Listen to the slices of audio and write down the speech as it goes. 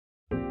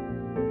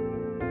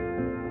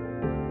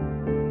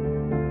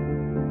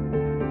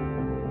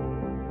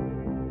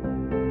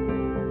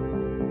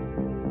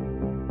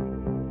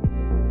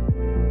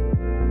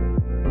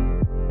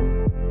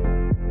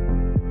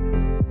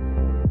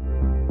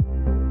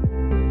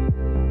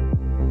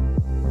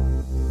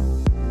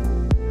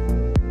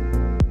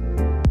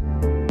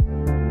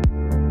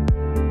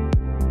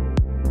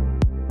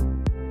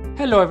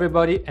Hello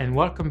everybody and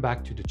welcome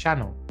back to the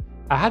channel.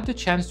 I had the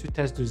chance to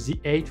test the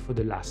Z8 for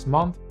the last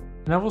month,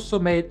 and I've also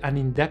made an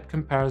in-depth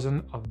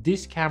comparison of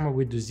this camera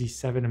with the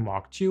Z7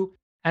 Mark II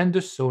and the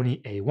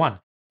Sony A1.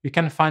 You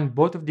can find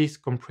both of these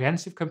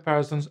comprehensive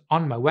comparisons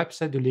on my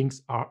website, the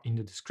links are in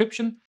the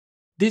description.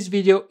 This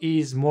video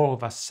is more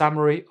of a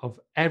summary of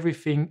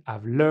everything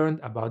I've learned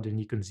about the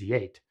Nikon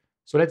Z8.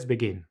 So let's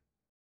begin.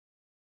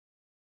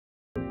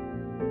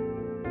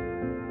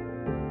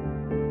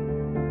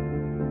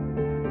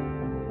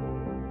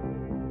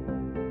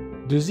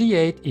 The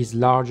Z8 is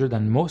larger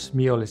than most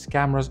mirrorless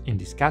cameras in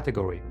this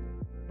category.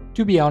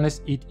 To be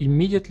honest, it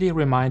immediately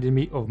reminded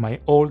me of my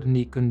old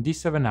Nikon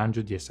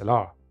D700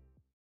 DSLR.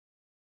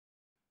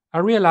 I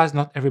realize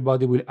not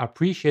everybody will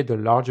appreciate the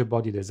larger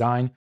body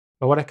design,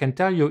 but what I can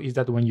tell you is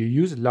that when you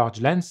use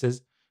large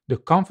lenses, the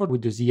comfort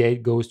with the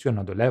Z8 goes to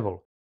another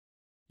level.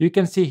 You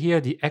can see here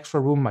the extra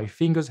room my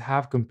fingers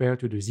have compared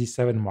to the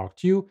Z7 Mark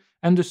II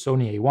and the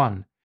Sony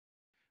A1.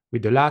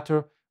 With the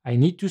latter, I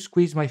need to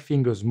squeeze my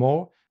fingers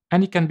more,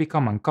 and it can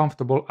become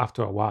uncomfortable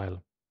after a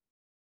while.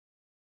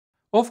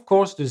 Of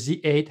course, the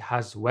Z8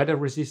 has weather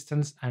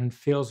resistance and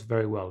feels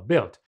very well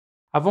built.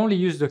 I've only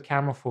used the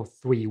camera for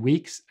 3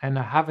 weeks and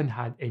I haven't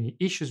had any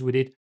issues with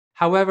it.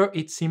 However,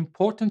 it's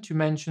important to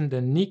mention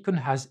that Nikon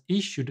has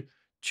issued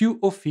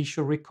 2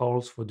 official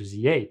recalls for the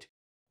Z8,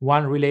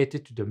 one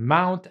related to the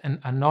mount and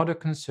another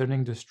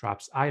concerning the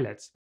strap's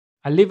eyelets.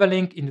 I'll leave a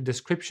link in the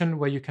description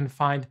where you can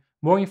find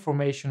more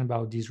information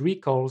about these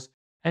recalls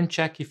and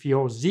check if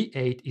your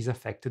Z8 is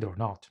affected or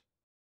not.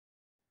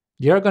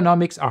 The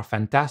ergonomics are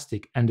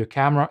fantastic and the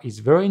camera is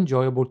very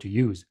enjoyable to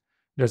use.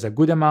 There's a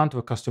good amount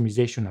of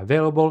customization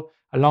available,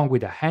 along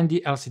with a handy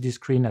LCD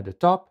screen at the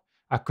top,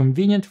 a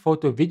convenient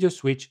photo-video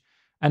switch,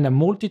 and a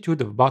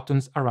multitude of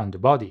buttons around the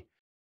body.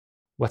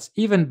 What's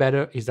even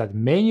better is that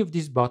many of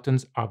these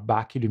buttons are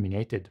back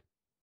illuminated.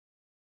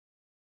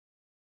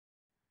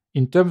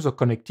 In terms of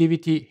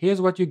connectivity, here's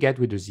what you get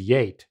with the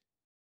Z8.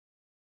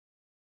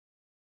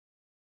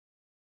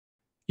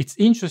 It's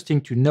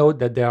interesting to note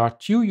that there are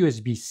 2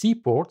 USB-C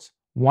ports,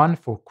 one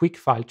for quick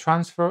file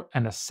transfer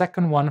and a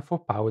second one for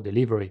power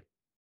delivery.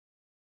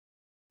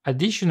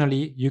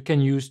 Additionally, you can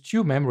use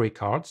 2 memory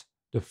cards.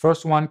 The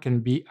first one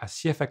can be a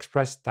CF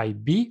Express Type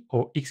B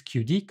or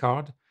XQD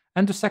card,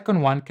 and the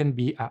second one can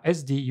be a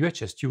SD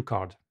UHS-2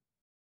 card.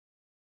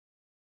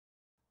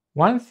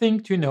 One thing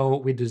to know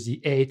with the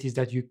Z8 is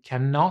that you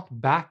cannot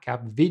back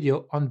up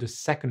video on the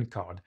second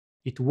card.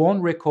 It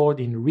won't record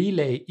in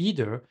relay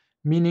either,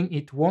 meaning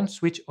it won't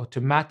switch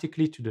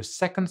automatically to the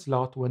second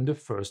slot when the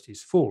first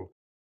is full.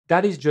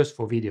 That is just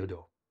for video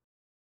though.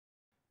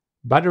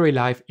 Battery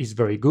life is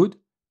very good.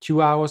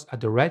 2 hours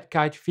at the Red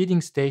Kite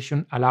feeding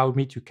station allowed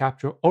me to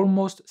capture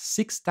almost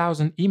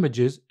 6,000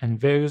 images and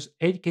various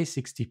 8K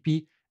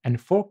 60p and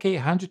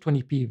 4K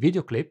 120p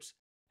video clips,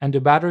 and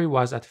the battery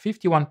was at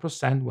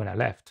 51% when I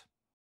left.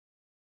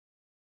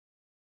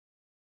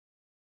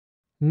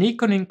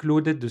 Nikon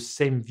included the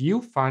same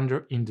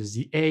viewfinder in the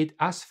Z8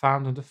 as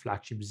found on the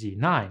flagship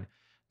Z9.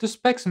 The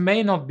specs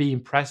may not be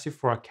impressive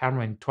for a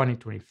camera in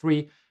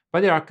 2023, but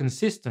they are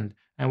consistent,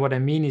 and what I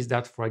mean is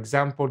that, for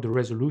example, the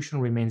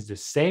resolution remains the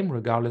same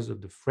regardless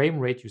of the frame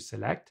rate you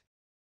select.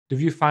 The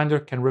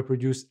viewfinder can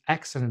reproduce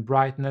excellent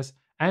brightness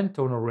and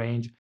tonal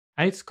range,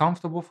 and it's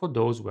comfortable for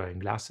those wearing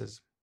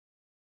glasses.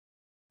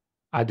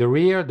 At the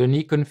rear, the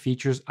Nikon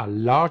features a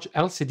large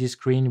LCD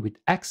screen with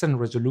excellent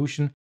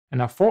resolution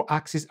and a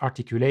 4-axis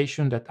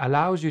articulation that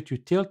allows you to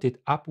tilt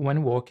it up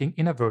when walking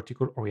in a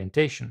vertical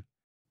orientation.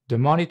 The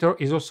monitor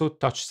is also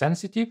touch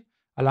sensitive,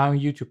 allowing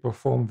you to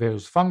perform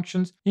various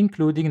functions,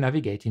 including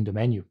navigating the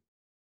menu.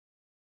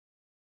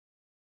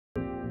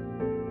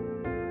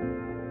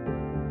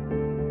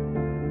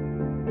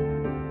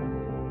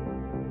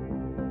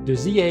 The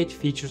Z8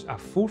 features a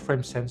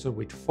full-frame sensor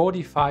with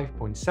 45.7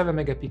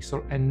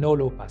 megapixel and no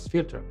low-pass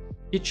filter.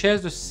 It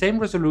shares the same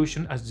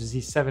resolution as the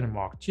Z7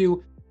 Mark II,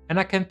 and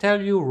I can tell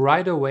you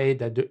right away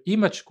that the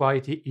image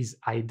quality is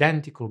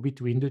identical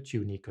between the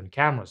 2 Nikon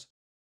cameras.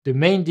 The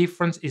main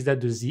difference is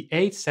that the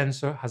Z8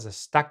 sensor has a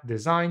stacked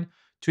design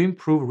to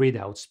improve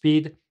readout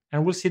speed,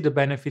 and we'll see the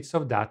benefits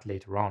of that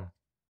later on.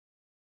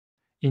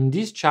 In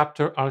this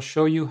chapter, I'll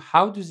show you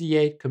how the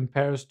Z8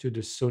 compares to the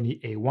Sony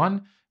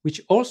A1,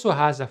 which also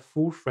has a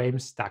full-frame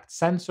stacked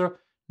sensor,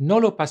 no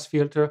low-pass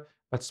filter,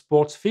 but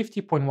sports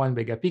 50.1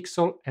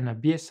 megapixel and a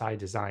BSI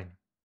design.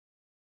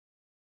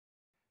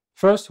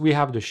 First, we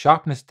have the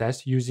sharpness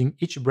test using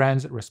each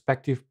brand's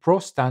respective Pro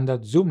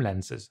Standard zoom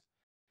lenses.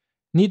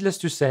 Needless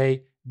to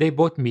say, they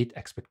both meet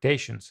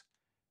expectations.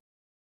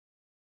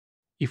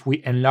 If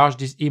we enlarge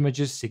these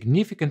images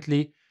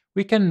significantly,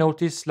 we can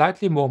notice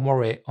slightly more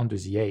moire on the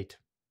Z8.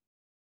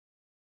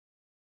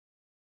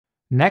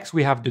 Next,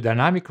 we have the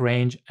dynamic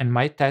range, and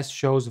my test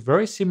shows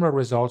very similar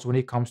results when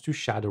it comes to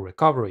shadow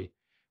recovery.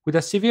 With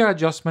a severe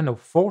adjustment of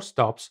 4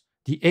 stops,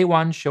 the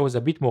A1 shows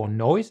a bit more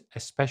noise,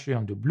 especially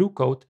on the blue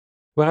coat,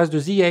 whereas the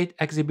Z8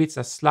 exhibits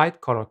a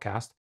slight color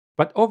cast,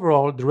 but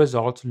overall the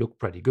results look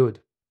pretty good.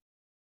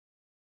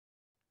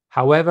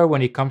 However,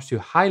 when it comes to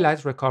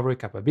highlights recovery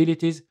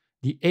capabilities,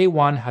 The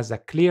A1 has a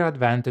clear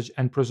advantage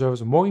and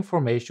preserves more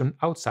information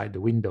outside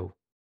the window.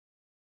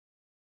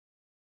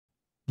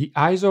 The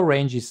ISO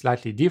range is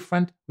slightly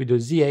different, with the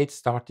Z8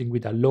 starting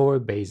with a lower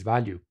base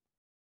value.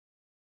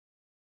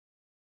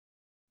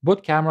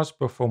 Both cameras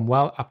perform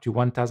well up to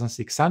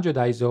 1600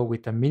 ISO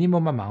with a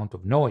minimum amount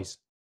of noise.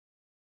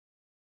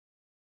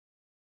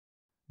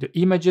 The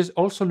images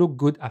also look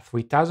good at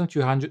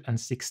 3200 and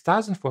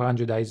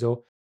 6400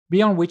 ISO,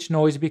 beyond which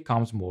noise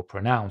becomes more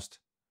pronounced.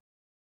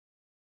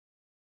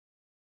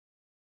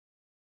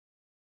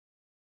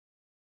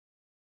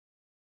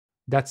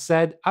 That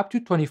said, up to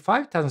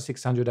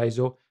 25600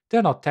 ISO,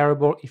 they're not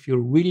terrible if you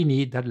really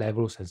need that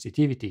level of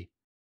sensitivity.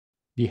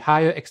 The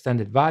higher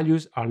extended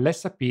values are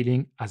less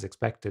appealing as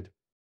expected.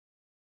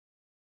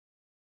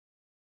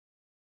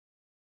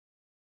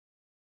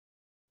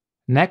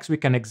 Next, we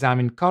can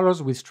examine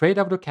colors with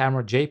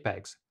straight-out-of-the-camera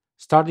JPEGs.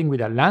 Starting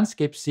with a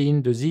landscape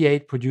scene, the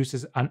Z8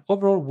 produces an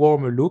overall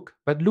warmer look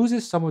but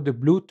loses some of the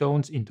blue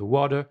tones into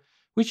water,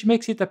 which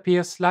makes it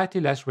appear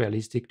slightly less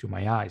realistic to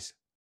my eyes.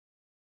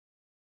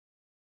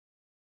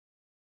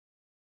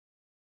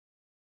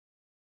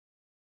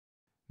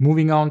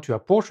 Moving on to a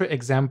portrait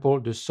example,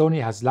 the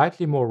Sony has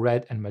slightly more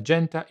red and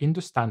magenta in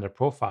the standard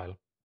profile.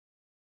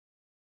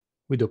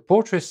 With the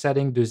portrait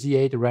setting, the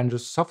Z8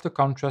 renders softer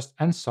contrast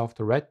and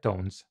softer red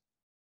tones.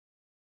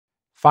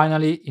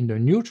 Finally, in the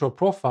neutral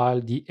profile,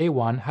 the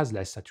A1 has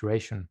less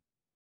saturation.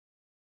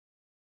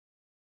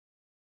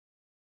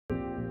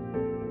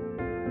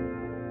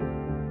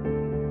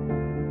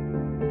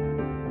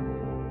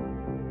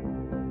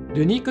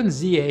 The Nikon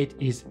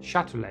Z8 is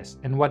shutterless,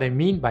 and what I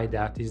mean by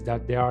that is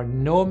that there are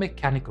no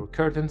mechanical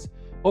curtains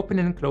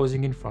opening and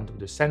closing in front of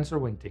the sensor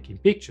when taking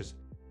pictures.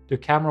 The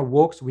camera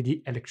works with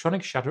the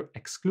electronic shutter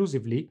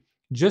exclusively,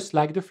 just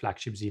like the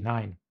flagship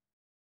Z9.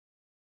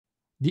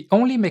 The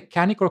only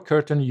mechanical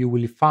curtain you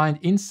will find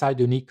inside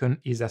the Nikon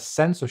is a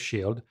sensor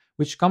shield,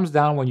 which comes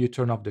down when you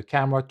turn off the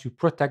camera to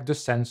protect the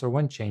sensor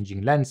when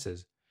changing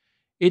lenses.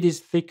 It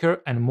is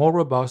thicker and more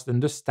robust than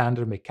the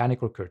standard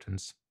mechanical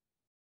curtains.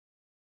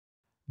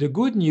 The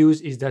good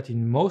news is that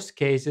in most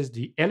cases,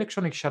 the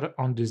electronic shutter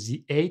on the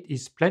Z8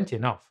 is plenty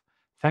enough.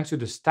 Thanks to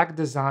the stack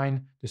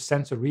design, the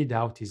sensor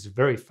readout is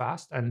very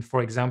fast, and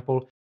for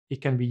example,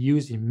 it can be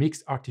used in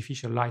mixed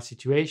artificial light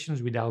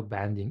situations without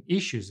banding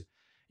issues.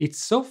 It's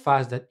so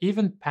fast that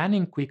even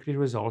panning quickly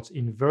results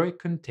in very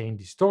contained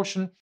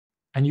distortion,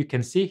 and you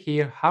can see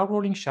here how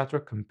rolling shutter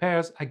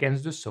compares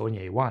against the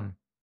Sony A1.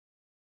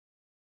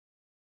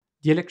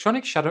 The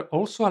electronic shutter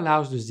also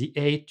allows the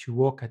Z8 to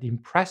work at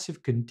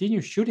impressive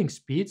continuous shooting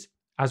speeds,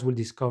 as we'll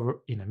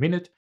discover in a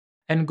minute,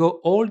 and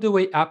go all the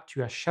way up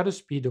to a shutter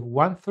speed of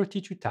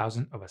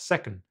 1/32,000 of a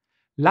second.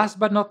 Last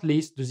but not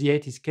least, the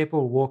Z8 is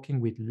capable of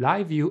working with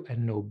live view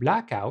and no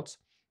blackouts.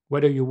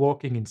 Whether you're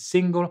working in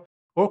single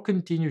or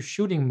continuous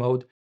shooting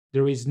mode,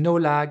 there is no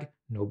lag,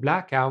 no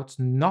blackouts,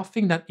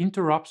 nothing that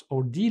interrupts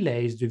or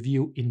delays the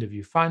view in the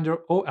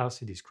viewfinder or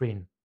LCD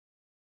screen.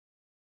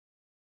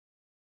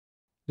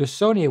 The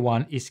Sony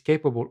A1 is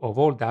capable of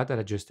all that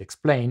I just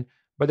explained,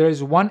 but there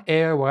is one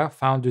area where I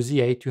found the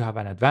Z8 to have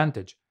an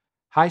advantage: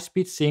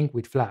 high-speed sync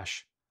with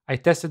flash. I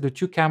tested the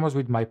two cameras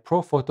with my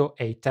Profoto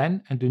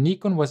A10 and the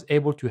Nikon was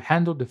able to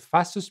handle the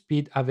fastest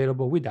speed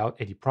available without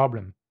any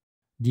problem.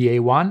 The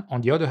A1,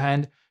 on the other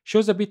hand,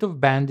 shows a bit of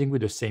banding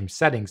with the same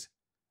settings.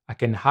 I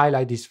can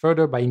highlight this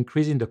further by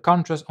increasing the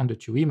contrast on the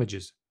two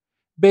images.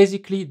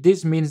 Basically,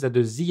 this means that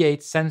the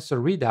Z8 sensor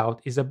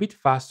readout is a bit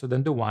faster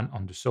than the one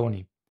on the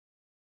Sony.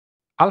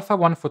 Alpha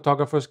 1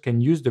 photographers can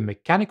use the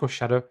mechanical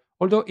shutter,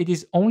 although it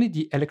is only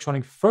the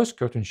electronic first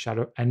curtain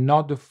shutter and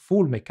not the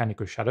full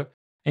mechanical shutter,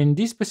 and in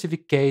this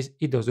specific case,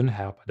 it doesn't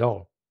help at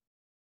all.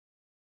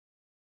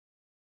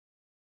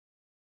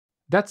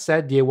 That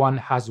said, the A1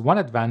 has one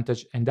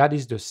advantage, and that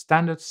is the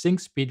standard sync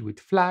speed with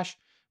flash,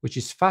 which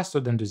is faster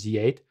than the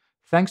Z8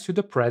 thanks to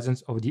the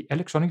presence of the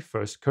electronic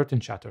first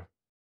curtain shutter.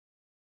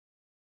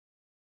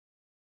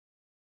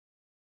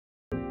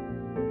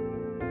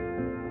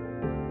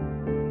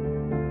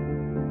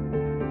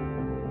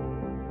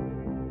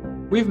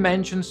 We've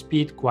mentioned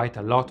speed quite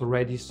a lot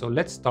already, so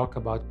let's talk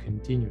about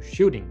continuous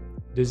shooting.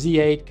 The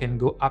Z8 can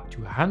go up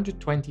to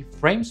 120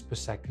 frames per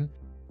second,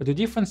 but the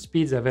different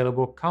speeds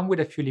available come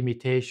with a few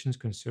limitations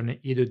concerning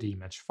either the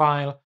image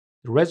file,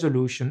 the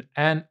resolution,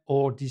 and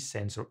or the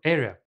sensor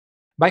area.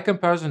 By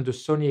comparison, the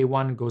Sony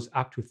A1 goes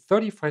up to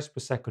 30 frames per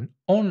second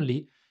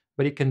only,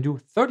 but it can do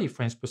 30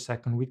 frames per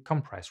second with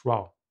compressed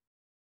RAW.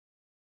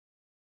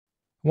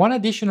 One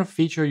additional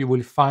feature you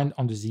will find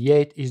on the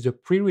Z8 is the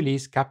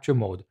pre-release capture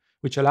mode,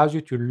 which allows you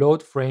to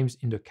load frames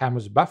in the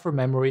camera's buffer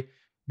memory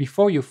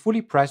before you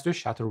fully press the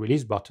shutter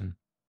release button.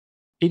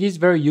 It is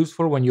very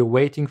useful when you're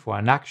waiting for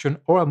an action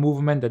or a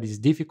movement that is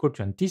difficult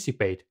to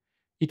anticipate.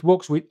 It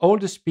works with all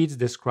the speeds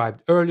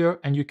described earlier,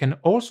 and you can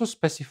also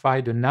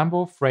specify the number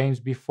of frames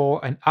before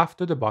and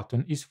after the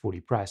button is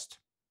fully pressed.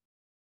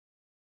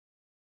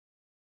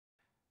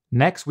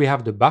 Next, we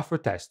have the buffer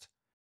test.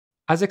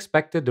 As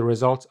expected, the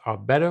results are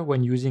better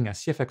when using a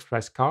CF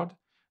Express card.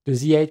 The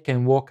Z8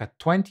 can work at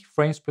 20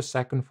 frames per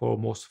second for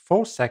almost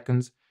 4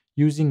 seconds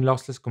using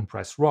lossless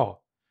compressed RAW.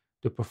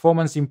 The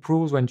performance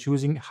improves when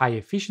choosing high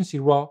efficiency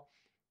RAW,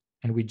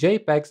 and with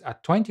JPEGs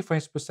at 20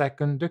 frames per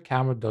second, the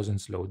camera doesn't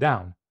slow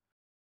down.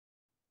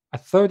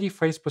 At 30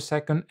 frames per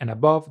second and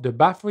above, the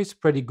buffer is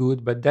pretty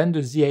good, but then the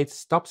Z8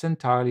 stops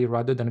entirely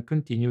rather than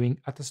continuing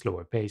at a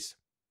slower pace.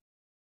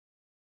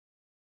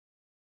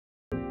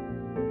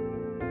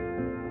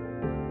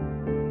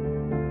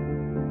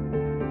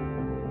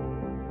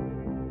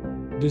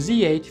 The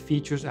Z8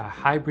 features a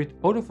hybrid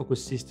autofocus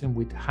system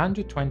with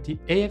 120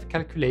 AF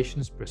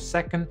calculations per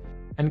second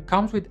and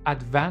comes with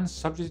advanced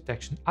subject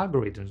detection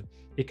algorithms.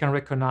 It can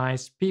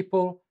recognize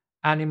people,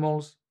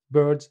 animals,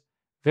 birds,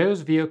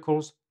 various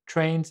vehicles,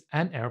 trains,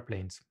 and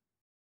airplanes.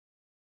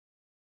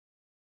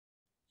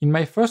 In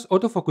my first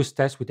autofocus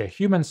test with a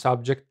human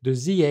subject, the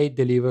Z8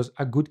 delivers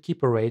a good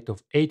keeper rate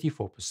of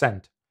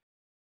 84%.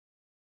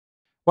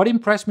 What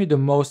impressed me the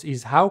most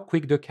is how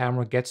quick the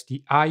camera gets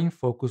the eye in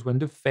focus when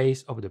the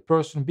face of the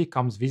person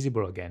becomes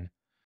visible again.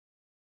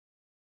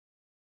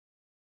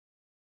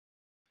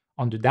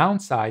 On the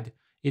downside,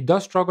 it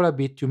does struggle a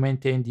bit to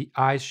maintain the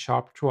eyes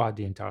sharp throughout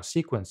the entire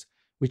sequence,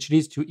 which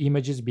leads to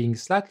images being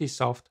slightly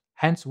soft,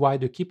 hence why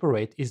the keeper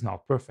rate is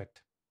not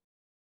perfect.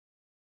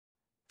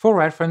 For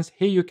reference,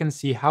 here you can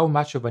see how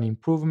much of an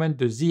improvement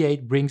the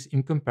Z8 brings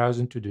in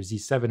comparison to the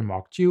Z7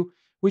 Mark II,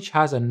 which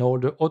has an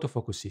older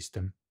autofocus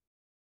system.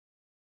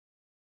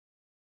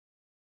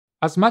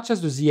 As much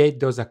as the Z8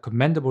 does a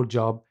commendable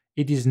job,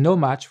 it is no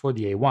match for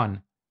the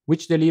A1,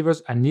 which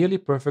delivers a nearly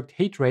perfect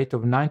hit rate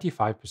of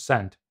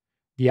 95%.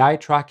 The eye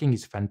tracking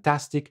is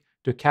fantastic,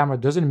 the camera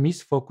doesn't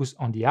miss focus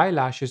on the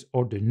eyelashes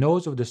or the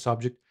nose of the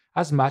subject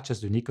as much as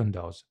the Nikon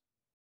does.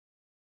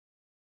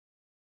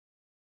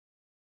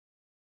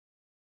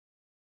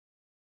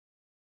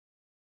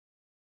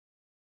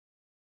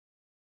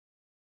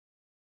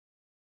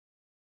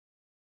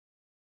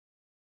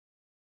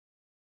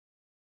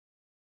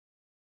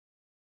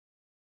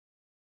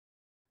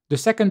 The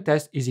second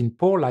test is in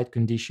poor light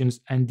conditions,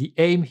 and the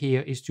aim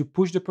here is to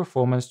push the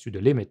performance to the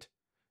limit.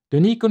 The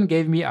Nikon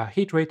gave me a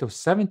hit rate of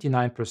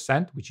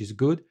 79%, which is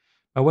good,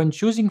 but when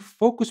choosing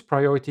focus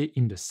priority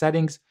in the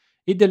settings,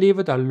 it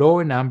delivered a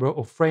lower number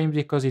of frames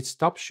because it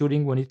stopped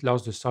shooting when it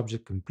lost the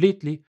subject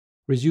completely,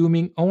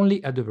 resuming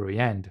only at the very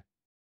end.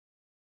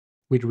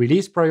 With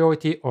release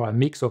priority or a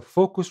mix of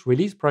focus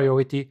release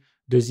priority,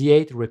 the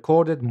Z8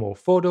 recorded more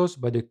photos,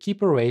 but the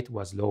keeper rate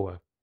was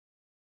lower.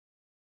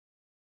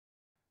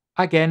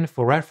 Again,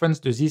 for reference,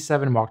 the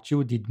Z7 Mark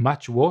II did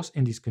much worse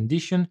in this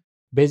condition,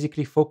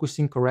 basically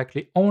focusing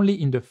correctly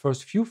only in the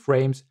first few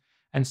frames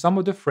and some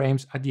of the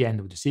frames at the end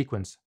of the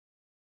sequence.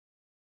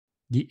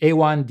 The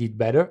A1 did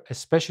better,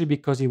 especially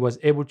because it was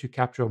able to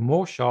capture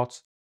more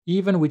shots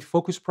even with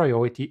focus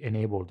priority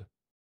enabled.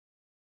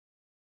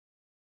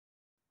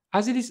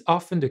 As it is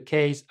often the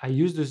case, I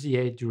used the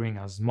Z8 during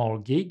a small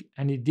gig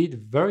and it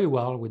did very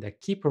well with a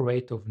keeper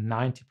rate of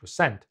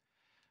 90%.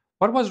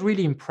 What was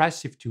really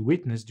impressive to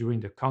witness during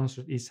the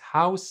concert is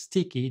how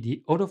sticky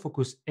the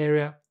autofocus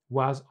area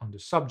was on the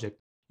subject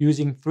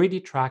using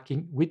 3D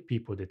tracking with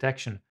people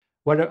detection.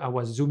 Whether I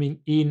was zooming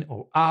in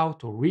or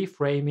out or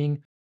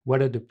reframing,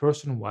 whether the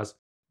person was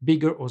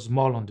bigger or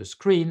small on the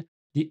screen,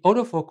 the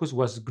autofocus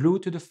was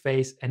glued to the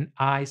face and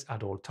eyes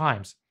at all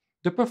times.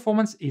 The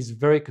performance is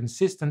very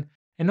consistent,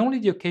 and only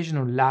the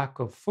occasional lack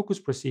of focus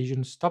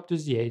precision stopped the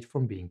Z8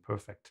 from being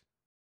perfect.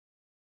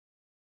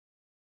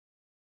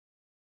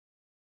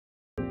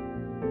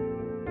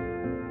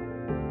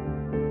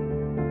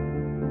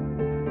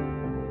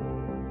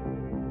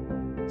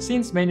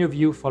 Since many of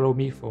you follow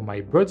me for my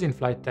birds in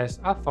flight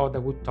test, I thought I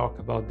would talk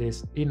about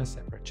this in a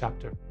separate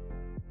chapter.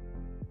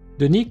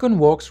 The Nikon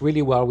works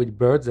really well with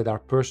birds that are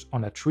perched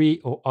on a tree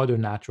or other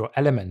natural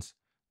elements.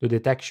 The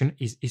detection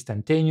is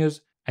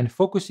instantaneous, and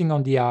focusing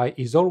on the eye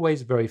is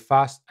always very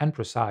fast and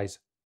precise.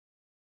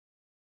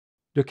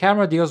 The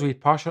camera deals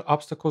with partial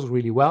obstacles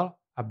really well.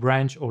 A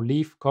branch or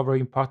leaf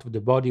covering part of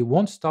the body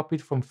won't stop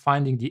it from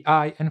finding the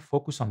eye and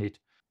focus on it,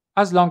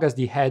 as long as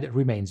the head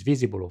remains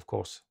visible, of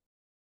course.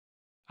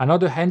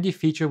 Another handy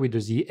feature with the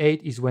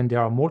Z8 is when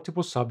there are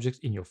multiple subjects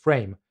in your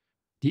frame.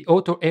 The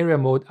auto area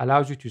mode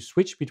allows you to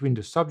switch between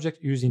the subjects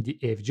using the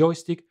AF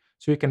joystick,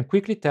 so you can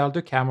quickly tell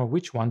the camera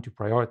which one to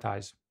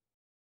prioritize.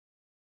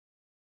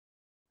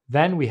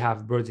 Then we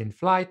have birds in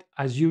flight,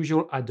 as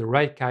usual at the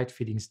right kite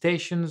feeding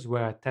stations,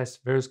 where I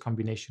test various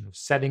combinations of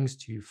settings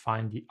to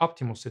find the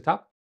optimal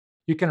setup.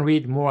 You can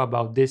read more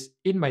about this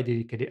in my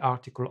dedicated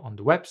article on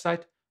the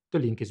website, the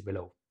link is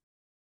below.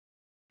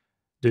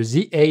 The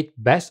Z8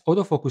 best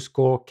autofocus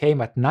score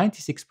came at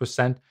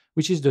 96%,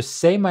 which is the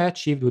same I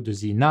achieved with the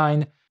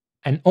Z9,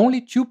 and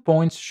only 2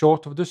 points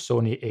short of the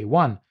Sony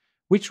A1,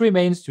 which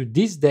remains to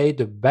this day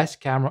the best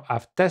camera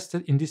I've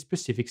tested in this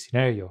specific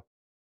scenario.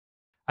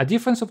 A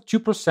difference of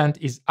 2%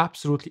 is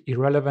absolutely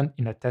irrelevant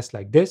in a test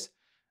like this,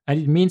 and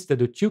it means that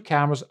the two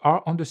cameras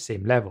are on the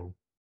same level.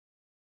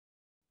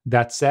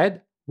 That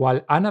said,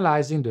 while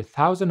analyzing the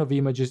thousands of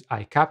images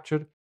I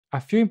captured,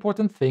 a few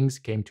important things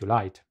came to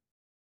light.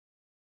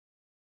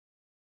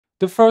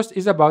 The first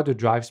is about the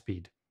drive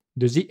speed.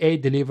 The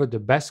Z8 delivered the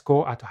best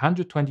score at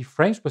 120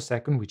 frames per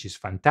second, which is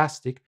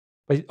fantastic,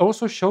 but it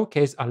also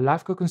showcased a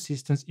lack of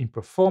consistency in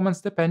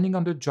performance depending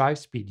on the drive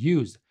speed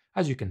used,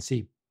 as you can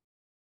see.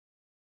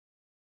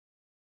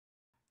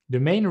 The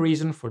main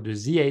reason for the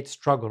Z8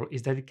 struggle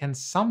is that it can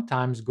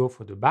sometimes go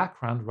for the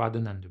background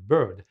rather than the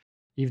bird,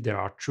 if there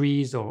are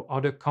trees or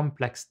other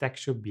complex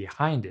texture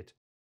behind it.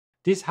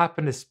 This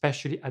happened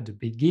especially at the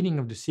beginning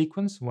of the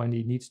sequence when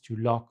it needs to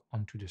lock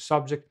onto the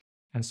subject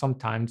and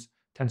sometimes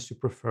tends to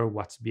prefer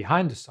what's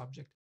behind the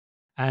subject.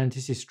 And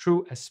this is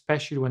true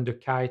especially when the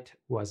kite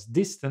was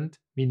distant,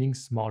 meaning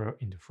smaller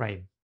in the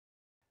frame.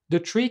 The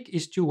trick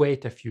is to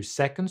wait a few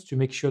seconds to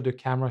make sure the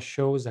camera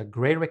shows a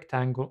gray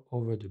rectangle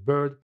over the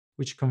bird,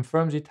 which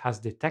confirms it has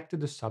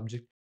detected the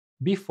subject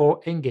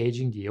before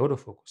engaging the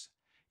autofocus.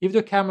 If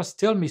the camera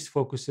still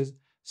misfocuses,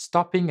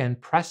 stopping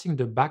and pressing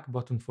the back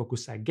button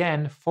focus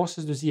again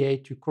forces the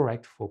Z8 to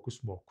correct focus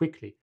more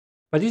quickly.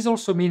 But this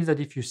also means that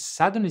if you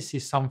suddenly see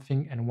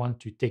something and want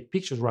to take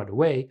pictures right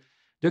away,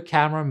 the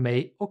camera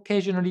may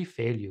occasionally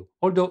fail you.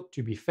 Although,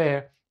 to be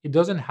fair, it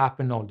doesn't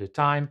happen all the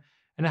time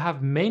and I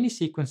have many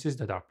sequences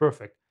that are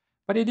perfect,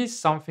 but it is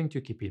something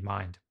to keep in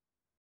mind.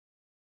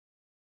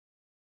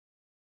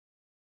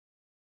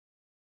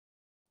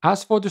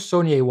 As for the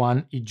Sony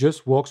A1, it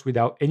just works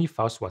without any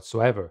fuss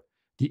whatsoever.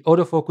 The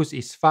autofocus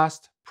is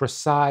fast,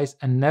 precise,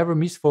 and never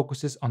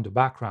misfocuses on the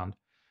background.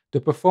 The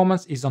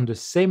performance is on the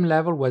same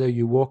level whether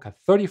you work at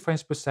 30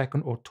 frames per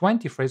second or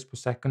 20 frames per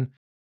second,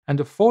 and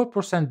the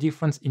 4%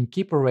 difference in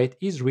keeper rate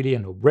is really a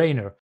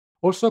no-brainer,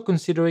 also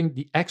considering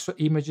the extra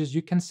images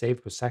you can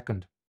save per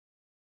second.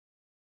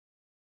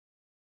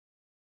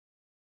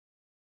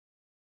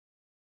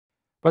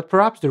 But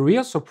perhaps the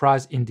real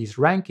surprise in this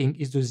ranking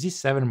is the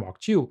Z7 Mark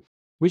II,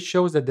 which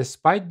shows that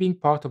despite being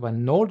part of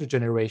an older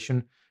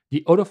generation,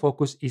 the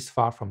autofocus is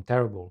far from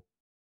terrible.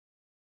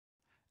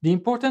 The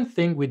important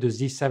thing with the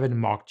Z7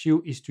 Mark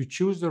II is to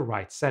choose the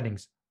right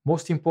settings,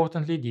 most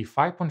importantly the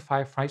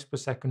 5.5 frames per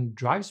second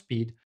drive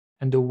speed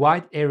and the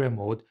wide area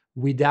mode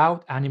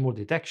without animal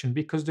detection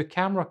because the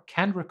camera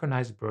can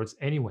recognize birds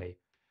anyway.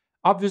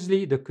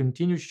 Obviously, the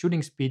continuous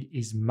shooting speed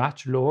is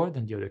much lower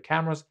than the other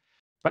cameras,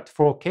 but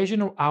for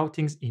occasional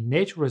outings in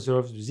nature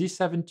reserves, the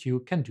Z7 II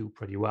can do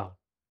pretty well.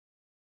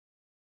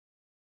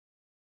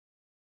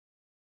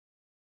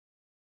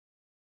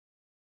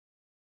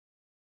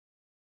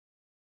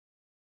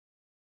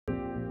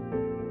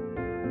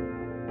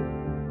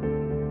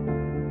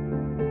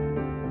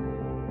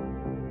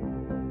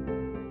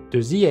 The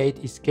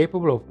Z8 is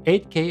capable of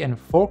 8K and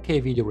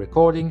 4K video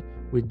recording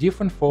with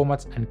different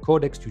formats and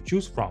codecs to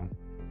choose from.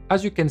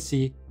 As you can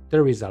see,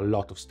 there is a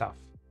lot of stuff.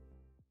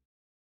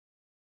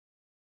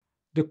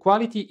 The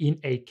quality in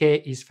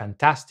 8K is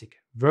fantastic,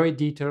 very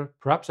detailed,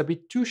 perhaps a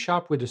bit too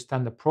sharp with the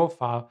standard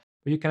profile,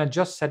 but you can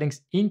adjust settings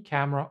in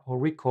camera or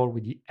record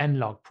with the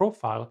N-Log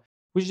profile,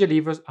 which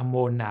delivers a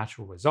more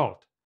natural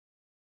result.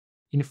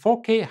 In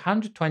 4K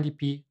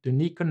 120p, the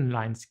Nikon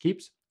line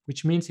skips,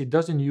 which means it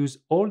doesn't use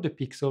all the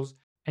pixels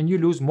and you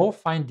lose more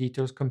fine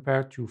details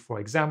compared to, for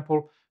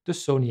example, the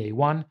Sony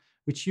A1,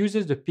 which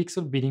uses the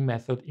pixel binning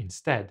method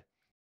instead.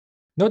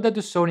 Note that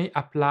the Sony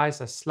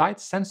applies a slight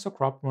sensor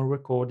crop when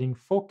recording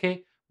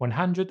 4K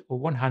 100 or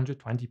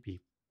 120p.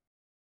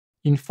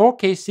 In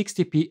 4K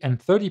 60p and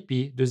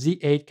 30p, the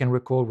Z8 can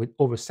record with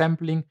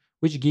oversampling,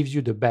 which gives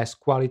you the best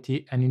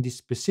quality, and in this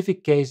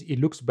specific case, it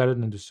looks better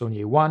than the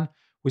Sony A1,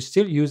 which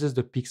still uses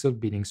the pixel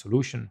binning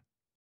solution.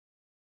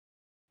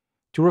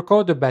 To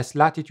record the best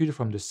latitude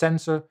from the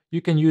sensor,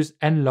 you can use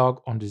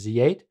N-Log on the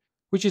Z8,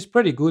 which is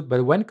pretty good,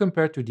 but when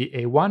compared to the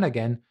A1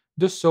 again,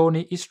 the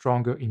Sony is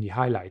stronger in the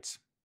highlights.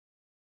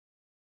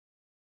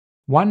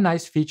 One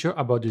nice feature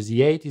about the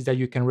Z8 is that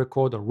you can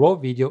record a RAW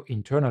video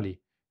internally.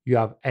 You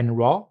have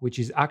NRAW, which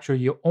is actually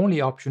your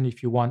only option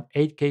if you want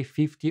 8K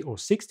 50 or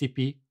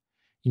 60p.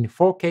 In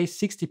 4K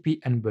 60p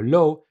and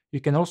below, you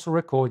can also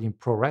record in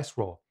ProRes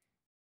RAW.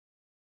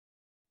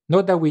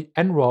 Note that with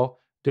NRAW,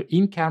 the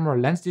in-camera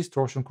lens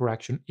distortion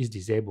correction is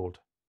disabled.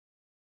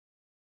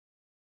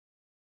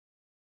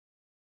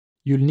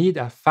 You'll need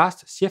a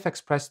fast CF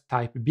Express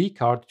Type B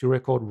card to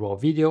record RAW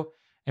video,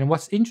 and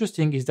what's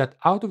interesting is that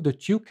out of the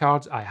two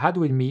cards I had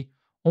with me,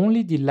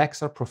 only the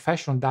Lexar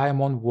Professional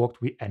Diamond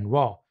worked with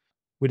NRAW.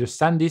 With the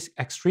SanDisk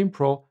Extreme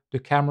Pro, the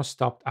camera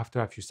stopped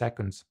after a few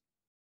seconds.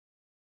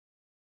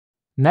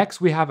 Next,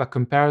 we have a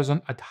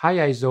comparison at high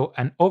ISO,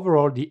 and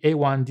overall the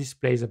A1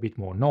 displays a bit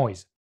more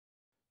noise.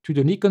 To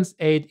the Nikon's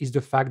aid is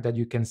the fact that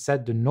you can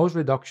set the noise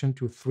reduction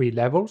to 3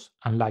 levels,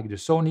 unlike the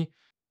Sony,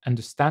 and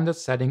the standard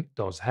setting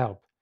does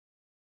help.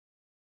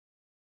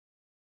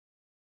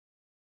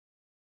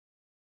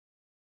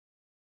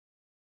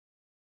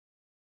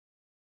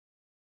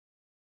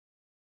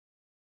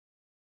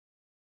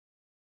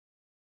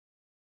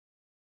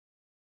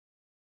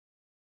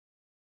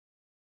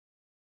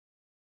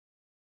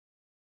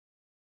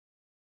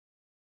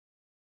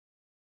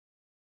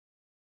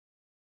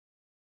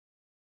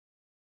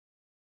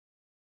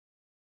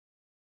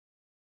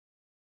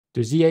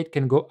 The Z8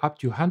 can go up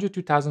to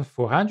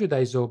 102,400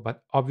 ISO,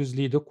 but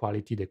obviously the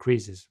quality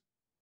decreases.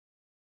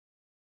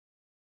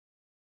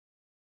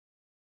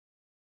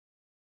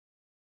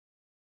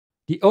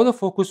 The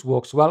autofocus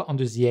works well on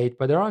the Z8,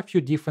 but there are a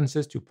few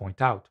differences to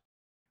point out.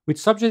 With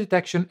subject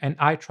detection and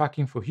eye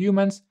tracking for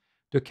humans,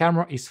 the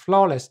camera is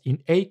flawless in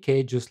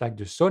 8K just like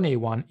the Sony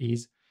A1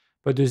 is,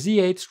 but the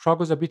Z8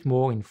 struggles a bit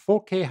more in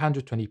 4K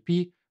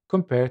 120p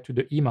compared to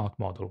the E-mount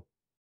model.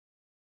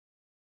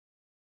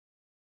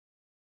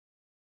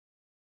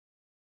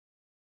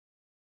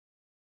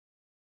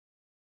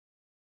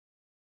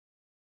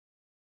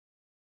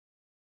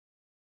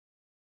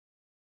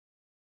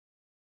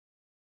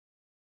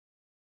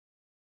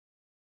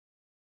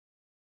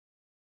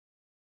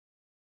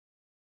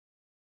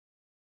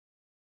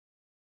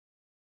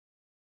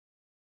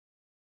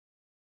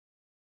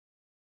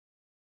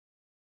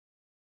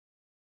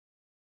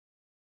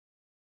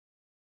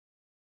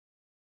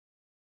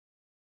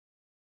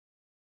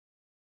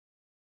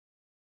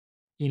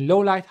 In low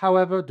light,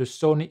 however, the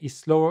Sony is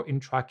slower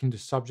in tracking the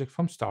subject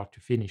from start to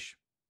finish.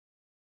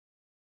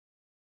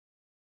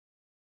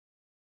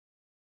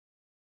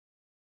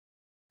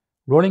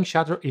 Rolling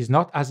shutter is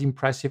not as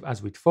impressive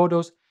as with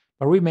photos,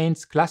 but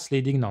remains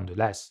class-leading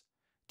nonetheless.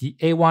 The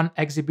A1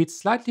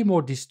 exhibits slightly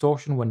more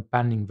distortion when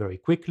panning very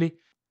quickly,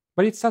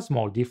 but it's a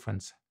small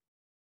difference.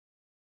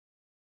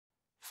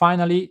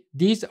 Finally,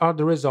 these are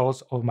the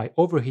results of my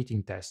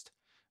overheating test,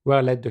 where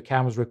I let the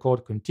cameras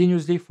record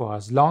continuously for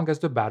as long as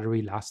the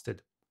battery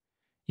lasted.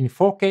 In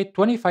 4K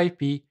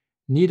 25p,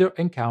 neither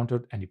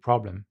encountered any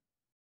problem.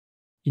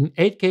 In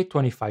 8K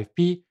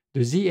 25p,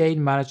 the Z8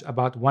 managed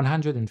about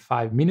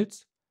 105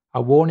 minutes.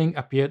 A warning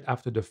appeared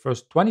after the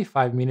first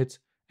 25 minutes,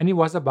 and it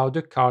was about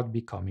the card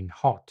becoming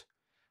hot.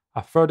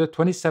 A further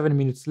 27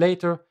 minutes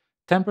later,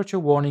 temperature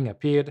warning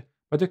appeared,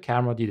 but the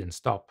camera didn't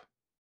stop.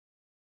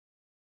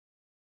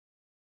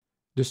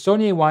 The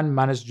Sony A1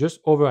 managed just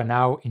over an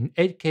hour in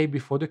 8K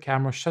before the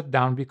camera shut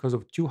down because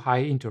of too high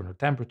internal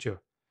temperature.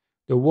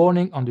 The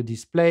warning on the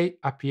display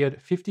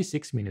appeared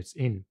 56 minutes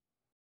in.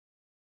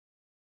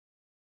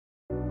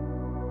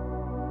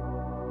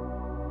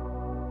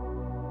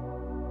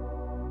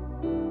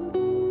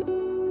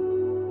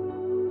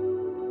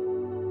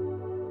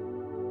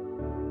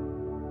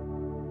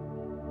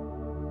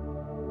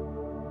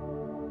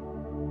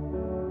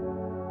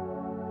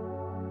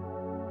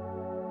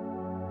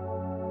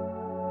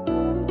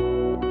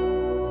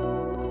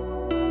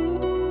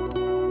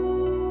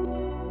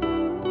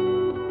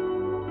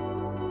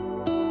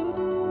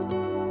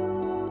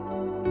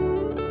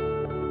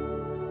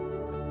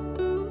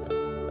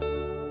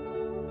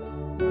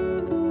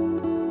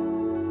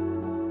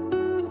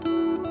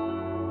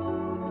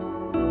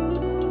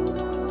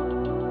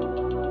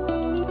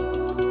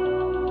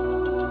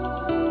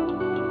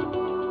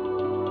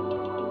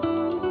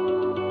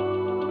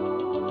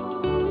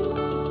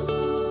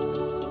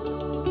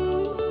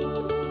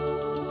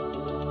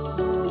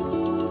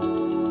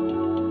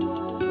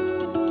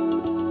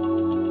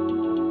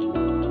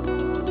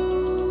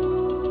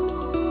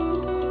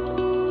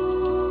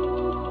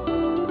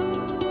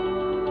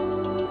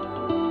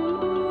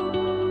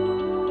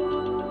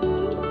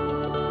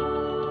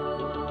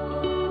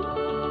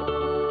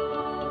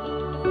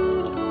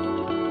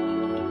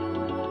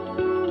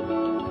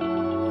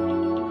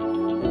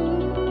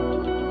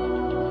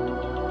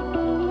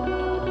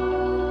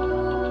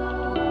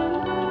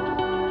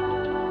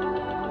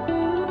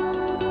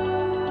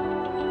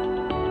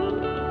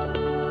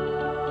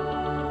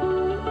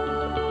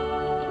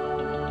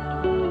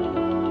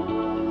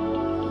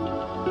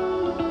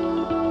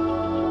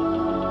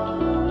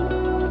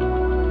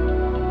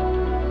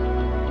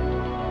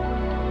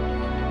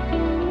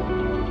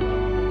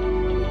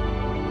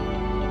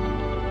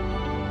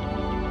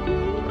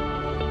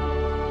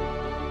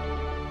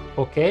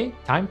 Okay,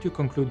 time to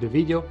conclude the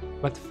video,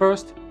 but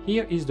first,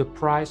 here is the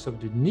price of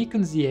the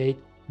Nikon Z8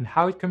 and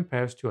how it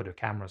compares to other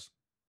cameras.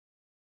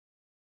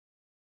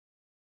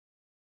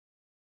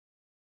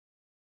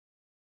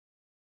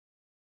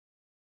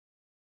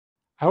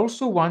 I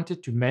also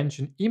wanted to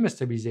mention image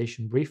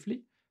stabilization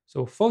briefly.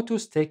 So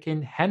photos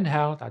taken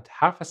handheld at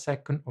half a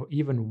second or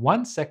even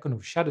 1 second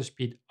of shutter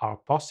speed are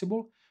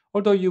possible,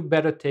 although you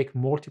better take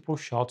multiple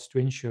shots to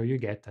ensure you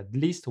get at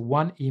least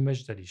one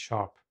image that is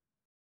sharp.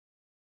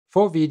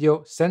 For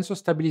video, sensor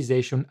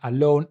stabilization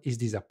alone is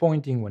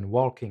disappointing when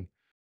walking.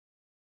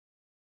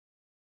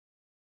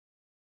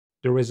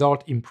 The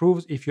result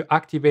improves if you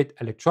activate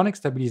electronic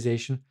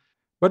stabilization,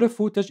 but the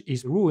footage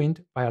is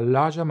ruined by a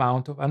large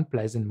amount of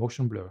unpleasant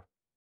motion blur.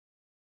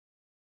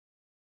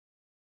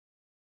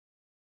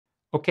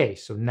 Okay,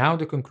 so now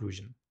the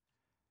conclusion.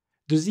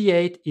 The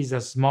Z8 is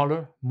a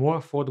smaller, more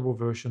affordable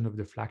version of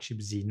the flagship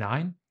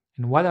Z9,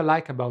 and what I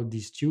like about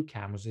these two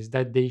cameras is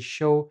that they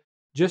show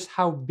just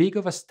how big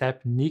of a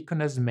step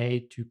Nikon has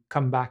made to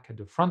come back at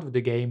the front of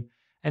the game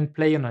and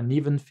play on an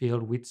even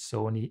field with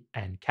Sony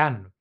and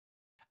Canon.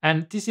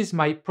 And this is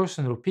my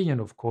personal opinion,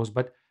 of course,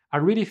 but I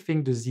really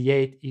think the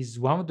Z8 is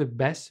one of the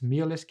best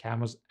mirrorless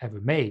cameras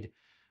ever made,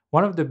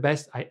 one of the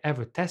best I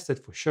ever tested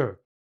for sure.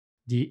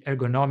 The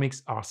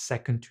ergonomics are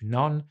second to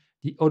none.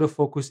 The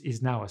autofocus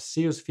is now a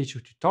serious feature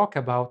to talk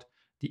about.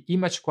 The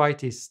image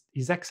quality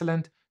is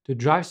excellent. The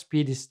drive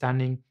speed is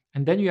stunning.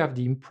 And then you have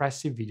the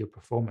impressive video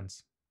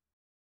performance.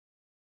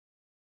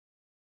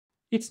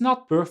 It's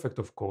not perfect,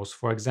 of course.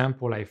 For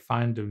example, I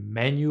find the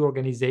menu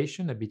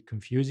organization a bit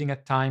confusing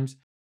at times,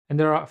 and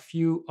there are a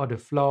few other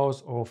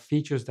flaws or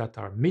features that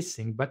are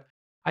missing, but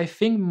I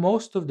think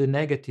most of the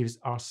negatives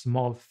are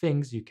small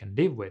things you can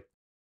live with.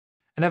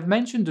 And I've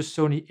mentioned the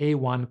Sony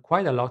A1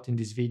 quite a lot in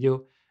this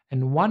video,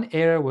 and one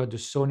area where the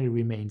Sony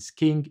remains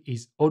king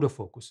is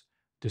autofocus.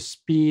 The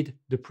speed,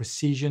 the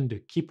precision, the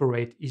keeper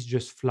rate is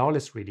just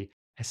flawless, really,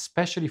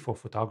 especially for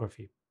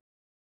photography.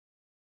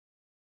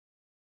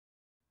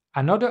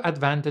 Another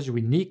advantage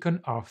with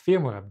Nikon are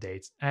firmware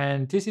updates,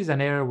 and this is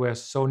an area where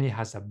Sony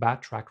has a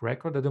bad track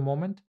record at the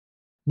moment.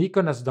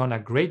 Nikon has done a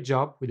great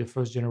job with the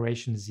first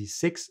generation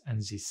Z6 and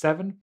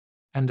Z7,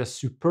 and a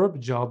superb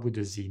job with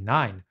the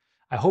Z9.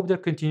 I hope they'll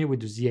continue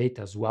with the Z8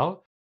 as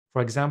well.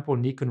 For example,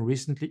 Nikon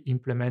recently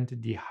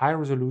implemented the high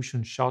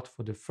resolution shot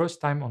for the first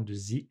time on the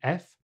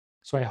ZF,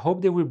 so I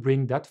hope they will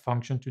bring that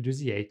function to the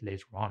Z8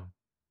 later on.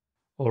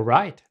 All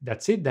right,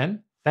 that's it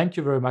then. Thank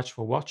you very much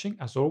for watching,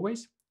 as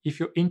always. If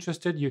you're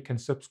interested, you can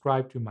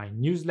subscribe to my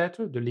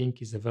newsletter. The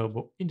link is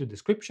available in the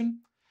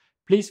description.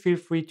 Please feel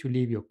free to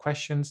leave your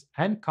questions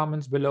and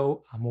comments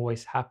below. I'm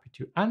always happy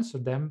to answer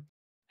them.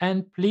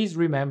 And please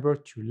remember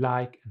to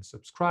like and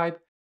subscribe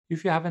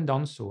if you haven't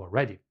done so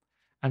already.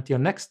 Until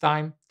next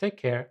time, take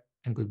care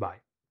and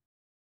goodbye.